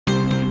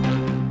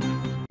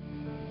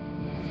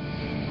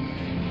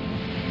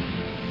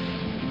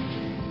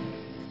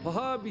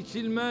Paha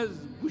biçilmez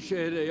bu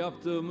şehre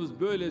yaptığımız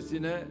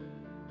böylesine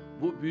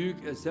bu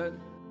büyük eser.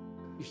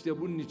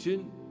 İşte bunun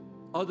için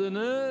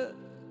adını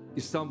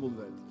İstanbul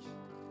verdik.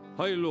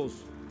 Hayırlı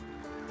olsun.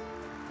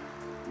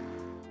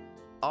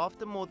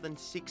 After more than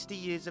 60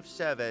 years of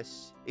service,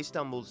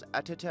 Istanbul's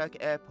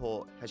Ataturk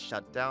airport has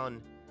shut down,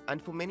 and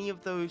for many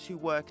of those who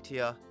worked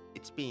here,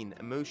 it's been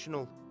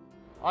emotional.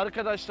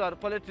 Arkadaşlar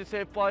paleti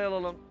sehpayı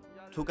alalım.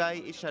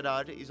 Tugay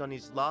Işarar is on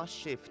his last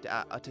shift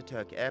at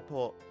Ataturk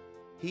Airport.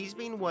 He's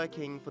been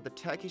working for the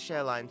Turkish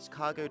Airlines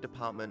cargo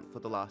department for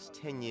the last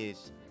 10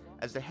 years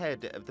as the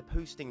head of the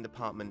posting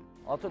department.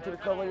 Atatürk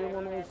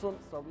Havalimanı olsun.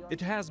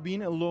 It has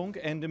been a long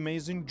and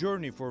amazing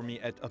journey for me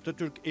at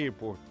Ataturk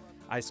Airport.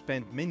 I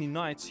spent many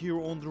nights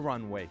here on the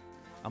runway.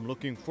 I'm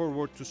looking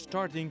forward to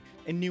starting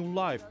a new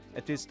life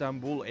at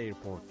Istanbul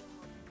Airport.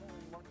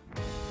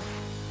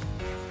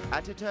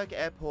 Ataturk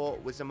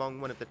Airport was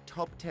among one of the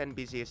top 10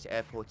 busiest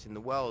airports in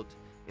the world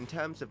in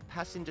terms of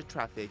passenger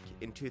traffic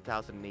in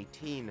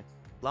 2018.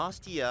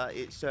 Last year,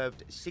 it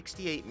served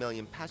 68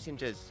 million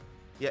passengers,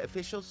 yet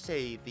officials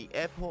say the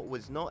airport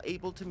was not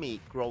able to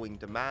meet growing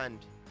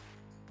demand.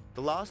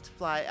 The last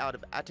flight out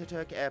of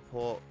Ataturk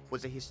Airport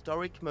was a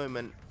historic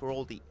moment for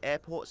all the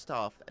airport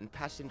staff and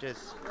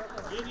passengers.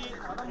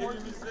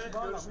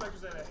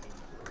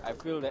 I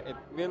feel that it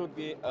will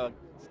be a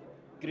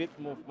great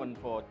movement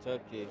for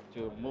Turkey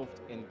to move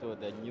into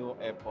the new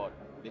airport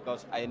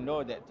because I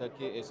know that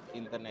Turkey is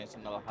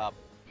international hub.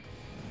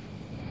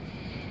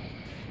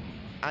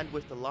 And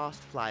with the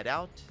last flight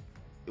out,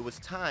 it was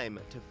time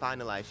to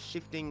finalize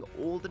shifting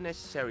all the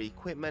necessary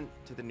equipment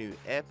to the new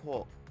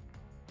airport.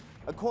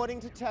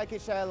 According to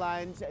Turkish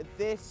Airlines,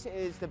 this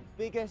is the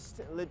biggest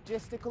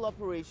logistical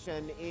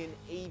operation in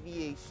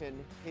aviation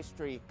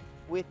history,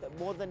 with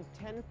more than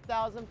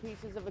 10,000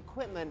 pieces of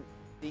equipment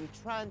being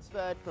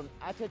transferred from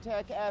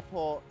Ataturk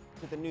Airport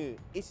to the new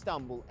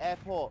Istanbul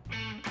Airport.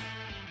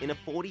 In a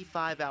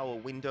 45-hour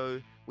window,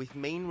 with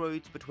main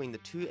roads between the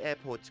two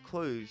airports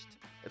closed,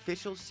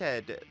 officials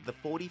said the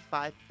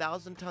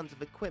 45,000 tons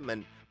of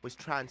equipment was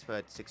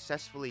transferred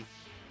successfully,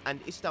 and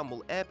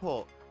Istanbul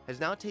Airport has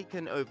now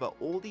taken over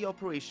all the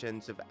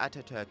operations of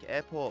Ataturk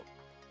Airport.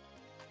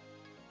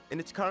 In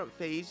its current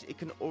phase, it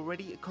can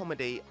already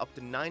accommodate up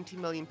to 90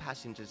 million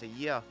passengers a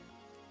year.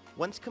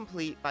 Once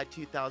complete by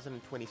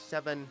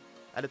 2027,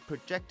 at a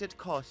projected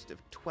cost of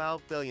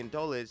 $12 billion,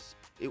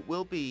 it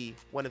will be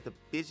one of the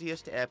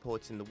busiest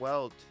airports in the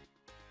world.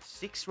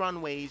 6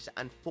 runways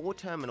and 4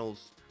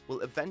 terminals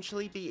will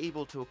eventually be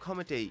able to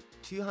accommodate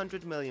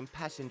 200 million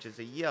passengers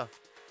a year,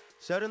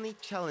 certainly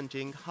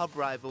challenging hub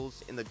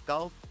rivals in the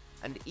Gulf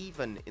and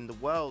even in the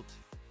world.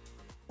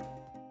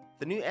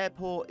 The new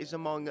airport is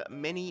among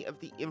many of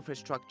the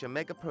infrastructure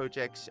mega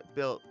projects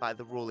built by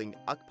the ruling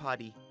AK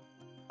Party.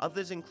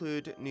 Others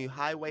include new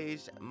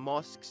highways,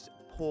 mosques,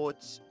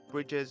 ports,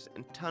 bridges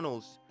and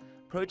tunnels,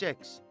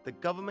 projects the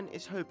government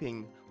is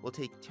hoping will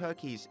take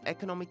Turkey's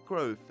economic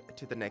growth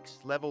to the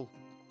next level.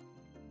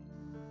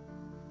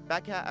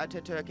 Back at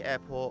Ataturk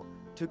Airport,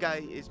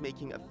 Tugay is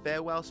making a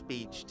farewell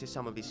speech to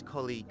some of his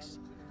colleagues.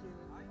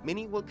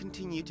 Many will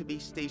continue to be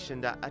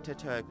stationed at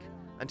Ataturk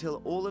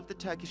until all of the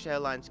Turkish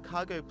Airlines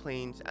cargo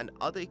planes and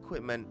other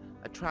equipment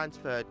are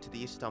transferred to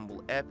the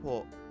Istanbul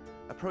Airport,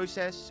 a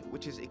process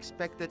which is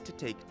expected to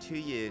take 2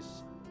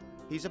 years.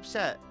 He's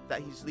upset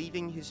that he's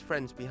leaving his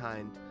friends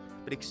behind,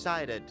 but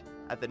excited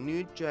at the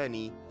new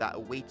journey that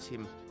awaits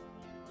him.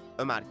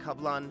 Omar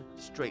Kablan,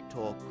 Straight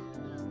Talk.